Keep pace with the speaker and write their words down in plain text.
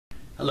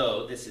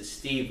Hello, this is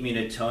Steve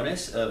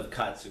Munatones of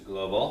KAATSU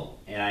Global,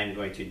 and I'm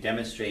going to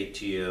demonstrate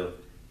to you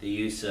the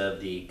use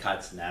of the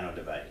KAATSU Nano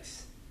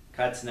device.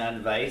 KAATSU Nano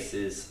device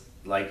is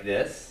like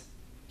this.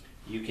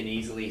 You can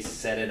easily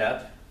set it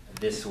up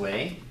this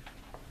way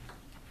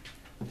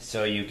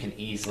so you can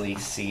easily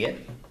see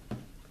it.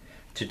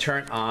 To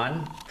turn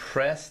on,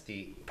 press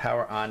the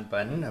power on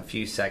button a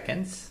few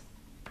seconds.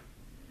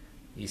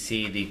 You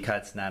see the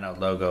KAATSU Nano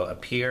logo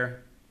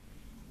appear.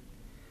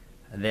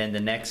 And then the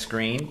next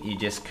screen, you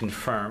just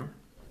confirm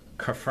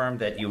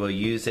that you will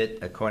use it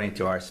according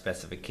to our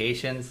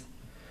specifications.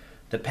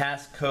 The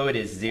passcode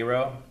is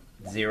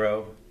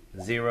 0000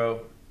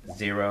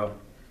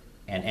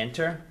 and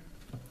enter.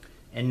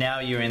 And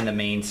now you're in the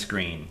main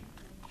screen.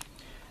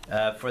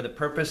 For the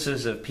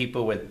purposes of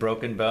people with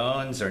broken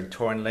bones or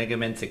torn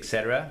ligaments,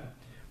 etc.,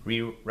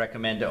 we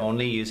recommend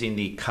only using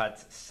the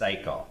KAATSU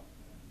Cycle.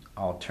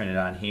 I'll turn it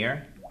on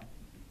here.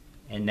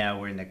 And now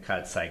we're in the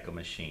KAATSU Cycle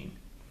machine.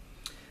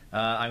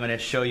 I'm going to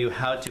show you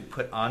how to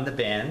put on the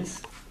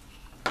bands.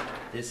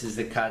 This is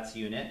the KAATSU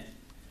unit,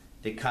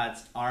 the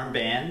KAATSU arm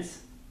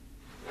bands,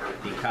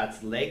 the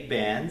KAATSU leg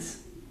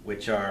bands,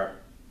 which are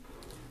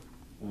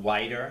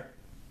wider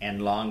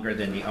and longer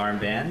than the arm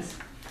bands,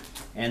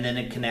 and then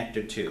the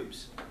connector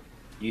tubes.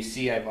 You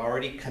see I've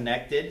already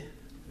connected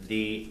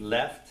the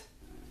left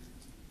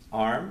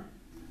arm,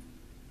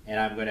 and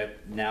I'm going to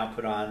now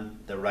put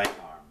on the right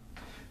arm.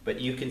 But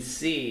you can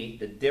see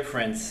the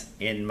difference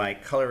in my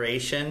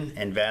coloration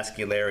and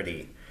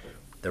vascularity.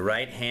 The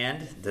right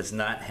hand does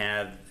not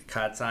have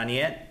KAATSU on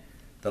yet.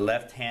 The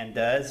left hand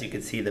does. You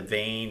can see the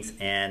veins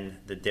and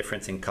the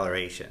difference in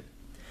coloration.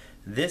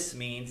 This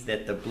means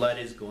that the blood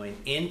is going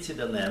into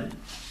the limb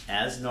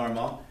as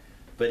normal,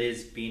 but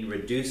is being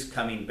reduced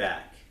coming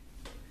back.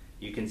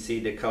 You can see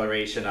the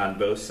coloration on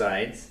both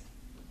sides.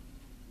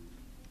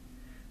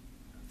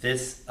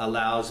 This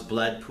allows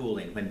blood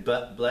pooling. When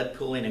blood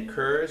pooling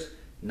occurs,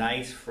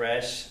 nice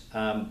fresh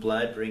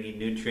blood bringing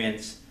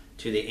nutrients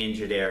to the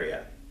injured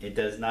area. It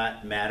does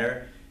not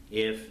matter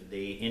if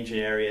the injured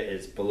area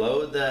is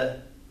below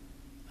the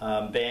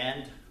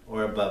band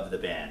or above the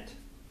band.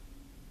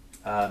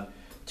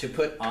 To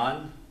put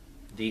on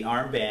the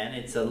arm band,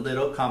 it's a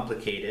little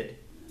complicated.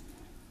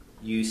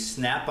 You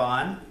snap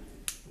on,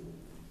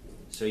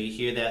 so you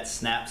hear that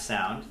snap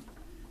sound.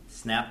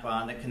 Snap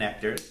on the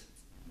connectors,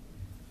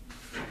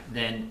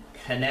 then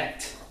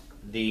connect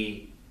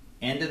the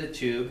end of the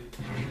tube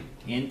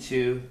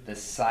into the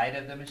side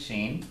of the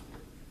machine.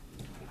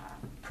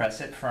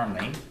 Press it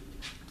firmly.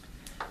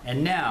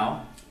 And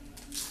now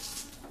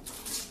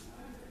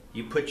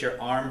you put your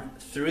arm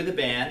through the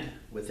band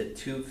with the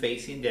tube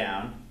facing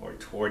down or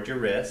toward your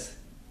wrist,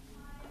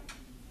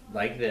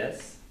 like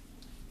this,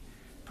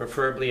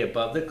 preferably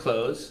above the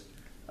clothes,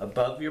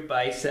 above your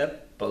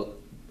bicep,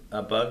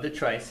 above the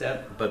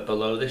tricep, but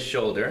below the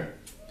shoulder,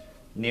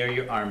 near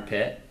your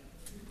armpit.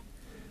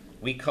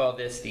 We call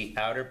this the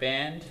outer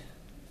band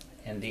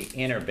and the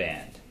inner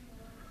band.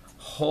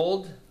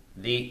 Hold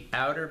the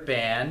outer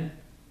band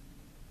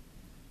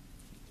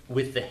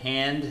with the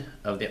hand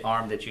of the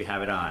arm that you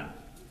have it on.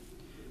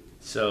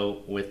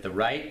 So with the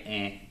right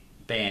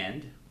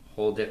band,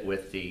 hold it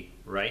with the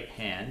right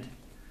hand,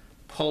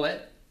 pull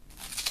it,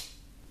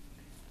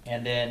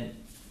 and then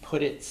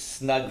put it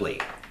snugly.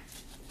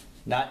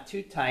 Not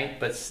too tight,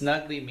 but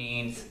snugly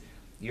means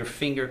your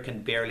finger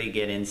can barely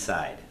get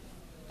inside.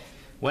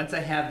 Once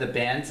I have the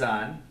bands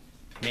on,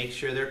 make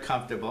sure they're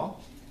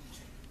comfortable.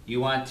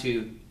 You want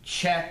to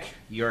check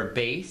your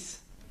base,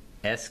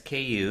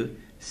 SKU,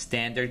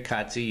 standard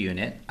KAATSU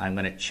unit. I'm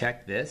going to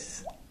check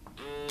this.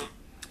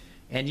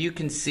 And you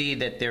can see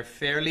that they're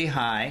fairly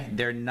high.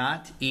 They're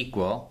not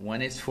equal.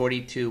 One is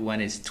 42, one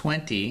is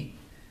 20.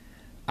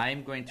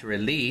 I'm going to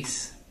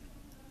release,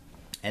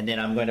 and then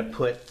I'm going to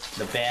put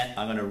the band,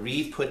 I'm going to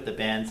re-put the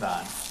bands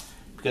on.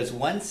 Because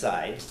one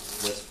side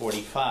was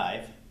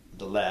 45,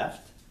 the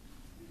left,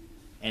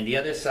 and the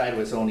other side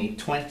was only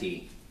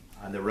 20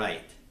 on the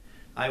right.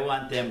 I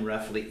want them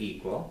roughly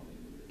equal.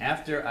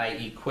 After I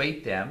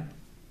equate them,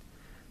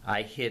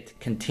 I hit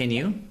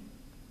continue,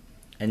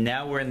 and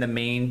now we're in the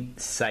main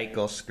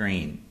cycle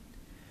screen.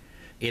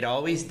 It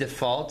always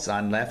defaults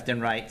on left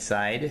and right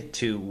side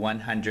to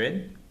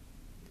 100.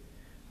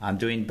 I'm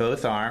doing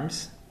both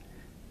arms,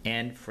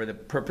 and for the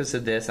purpose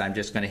of this, I'm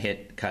just going to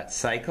hit KAATSU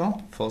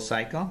Cycle, full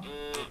cycle,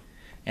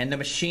 and the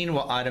machine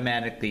will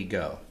automatically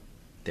go.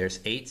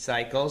 There's 8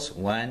 cycles,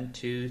 1,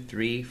 2,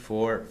 3,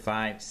 4,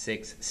 5,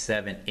 6,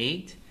 7,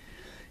 8.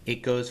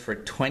 It goes for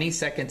 20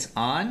 seconds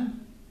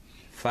on,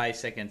 5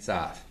 seconds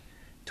off.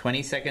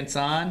 20 seconds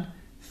on,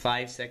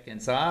 5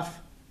 seconds off,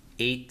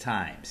 8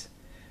 times.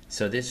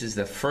 So this is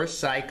the first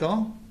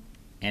cycle,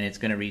 and it's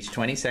going to reach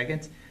 20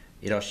 seconds.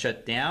 It'll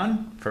shut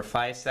down for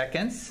 5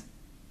 seconds,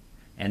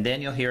 and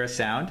then you'll hear a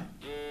sound.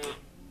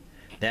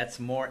 That's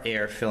more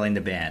air filling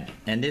the band.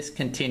 And this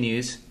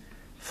continues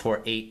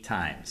for 8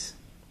 times.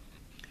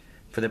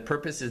 For the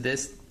purpose of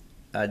this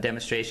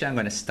demonstration, I'm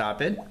going to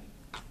stop it.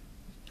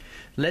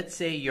 Let's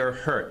say you're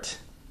hurt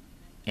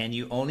and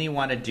you only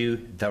want to do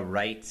the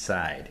right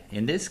side.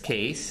 In this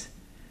case,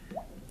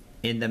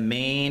 In the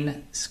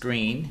main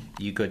screen,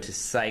 you go to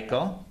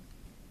Cycle,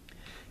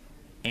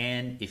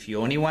 and if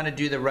you only want to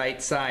do the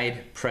right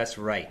side, press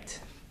right.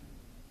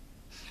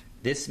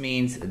 This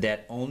means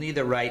that only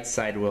the right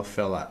side will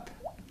fill up.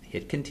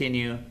 Hit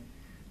continue,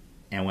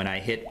 and when I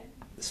hit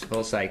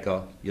full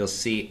cycle, you'll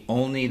see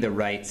only the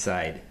right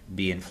side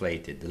be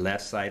inflated. The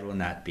left side will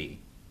not be.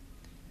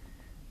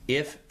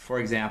 If, for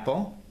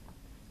example,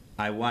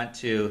 I want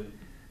to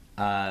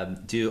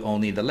do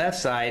only the left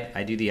side,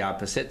 I do the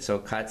opposite. So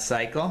KAATSU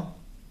Cycle,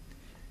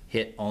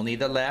 hit only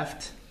the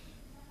left,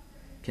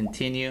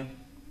 continue,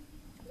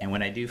 and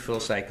when I do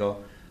full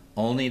cycle,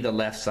 only the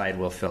left side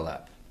will fill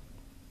up.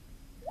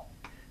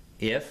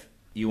 If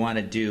you want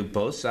to do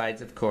both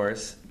sides, of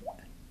course,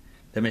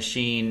 the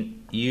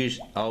machine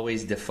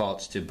always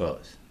defaults to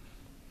both.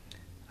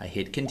 I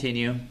hit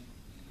continue.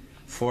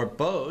 For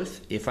both,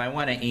 if I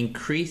want to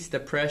increase the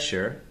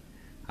pressure,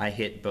 I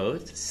hit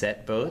both,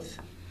 set both,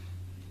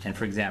 and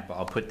for example,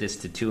 I'll put this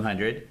to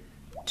 200,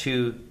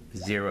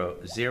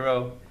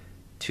 200,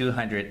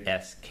 200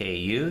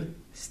 SKU,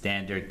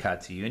 standard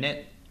KAATSU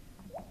unit,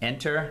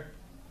 enter,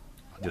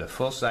 I'll do a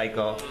full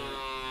cycle,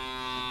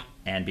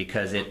 and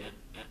because it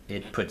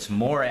puts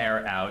more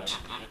air out,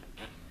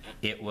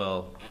 it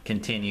will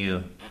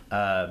continue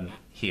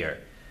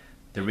here.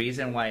 The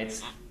reason why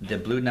the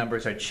blue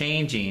numbers are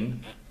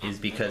changing is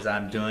because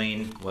I'm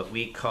doing what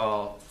we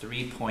call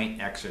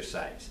 3-point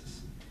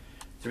exercises.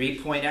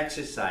 3-point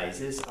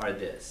exercises are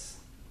this: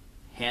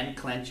 hand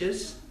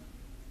clenches,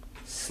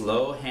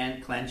 slow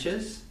hand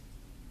clenches,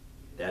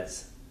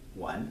 that's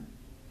 1.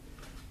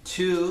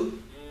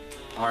 2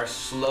 are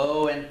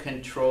slow and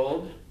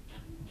controlled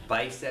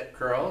bicep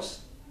curls,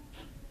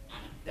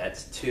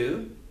 that's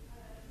 2.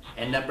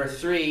 And number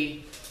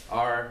 3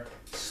 are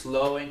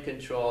slow and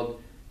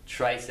controlled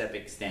tricep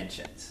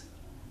extensions.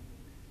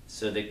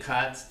 So the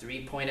KAATSU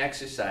 3-point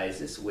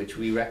exercises, which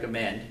we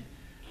recommend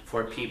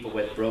for people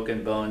with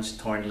broken bones,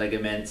 torn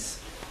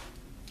ligaments,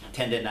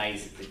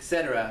 tendonitis,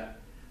 etc.,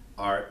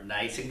 are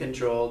nice and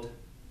controlled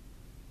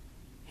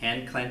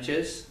hand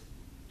clenches,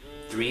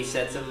 3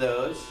 sets of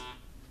those,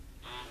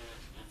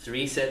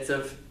 3 sets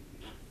of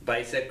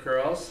bicep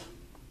curls,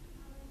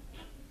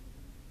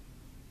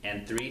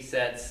 and 3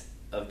 sets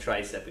of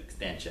tricep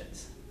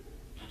extensions.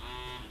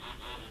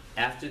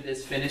 After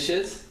this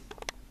finishes,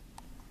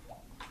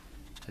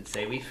 let's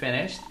say we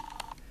finished,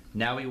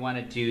 now we want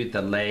to do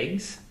the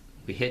legs.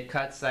 We hit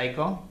KAATSU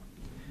Cycle,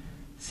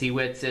 see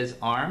where it says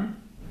arm.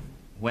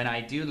 When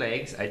I do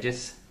legs, I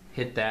just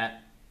hit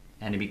that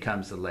and it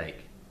becomes the leg.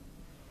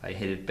 If I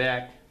hit it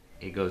back,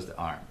 it goes to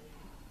arm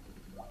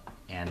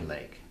and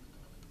leg.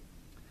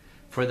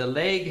 For the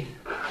leg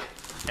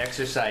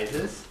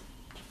exercises,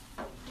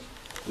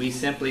 we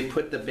simply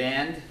put the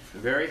band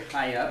very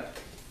high up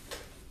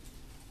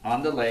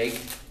on the leg,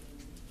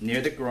 near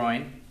the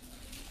groin.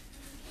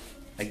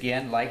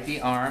 Again, like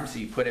the arms,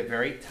 you put it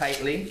very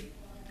tightly.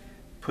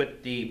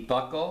 Put the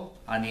buckle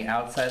on the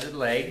outside of the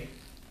leg.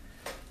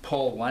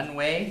 Pull one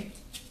way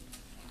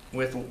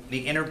with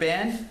the inner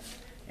band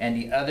and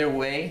the other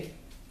way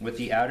with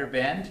the outer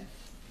band.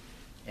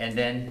 And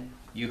then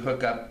you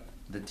hook up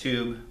the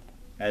tube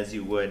as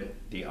you would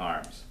the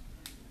arms.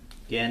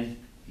 Again,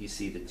 you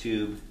see the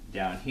tube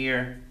down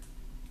here.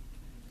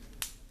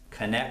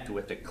 Connect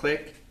with the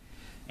click,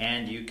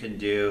 and you can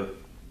do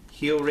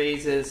heel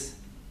raises,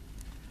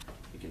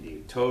 you can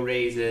do toe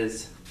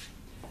raises,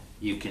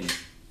 you can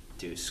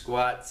do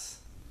squats,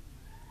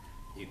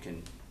 you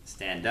can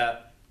stand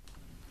up,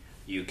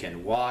 you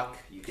can walk,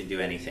 you can do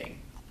anything.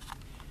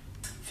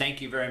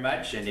 Thank you very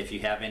much, and if you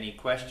have any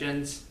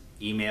questions,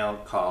 email,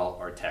 call,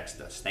 or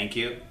text us. Thank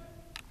you.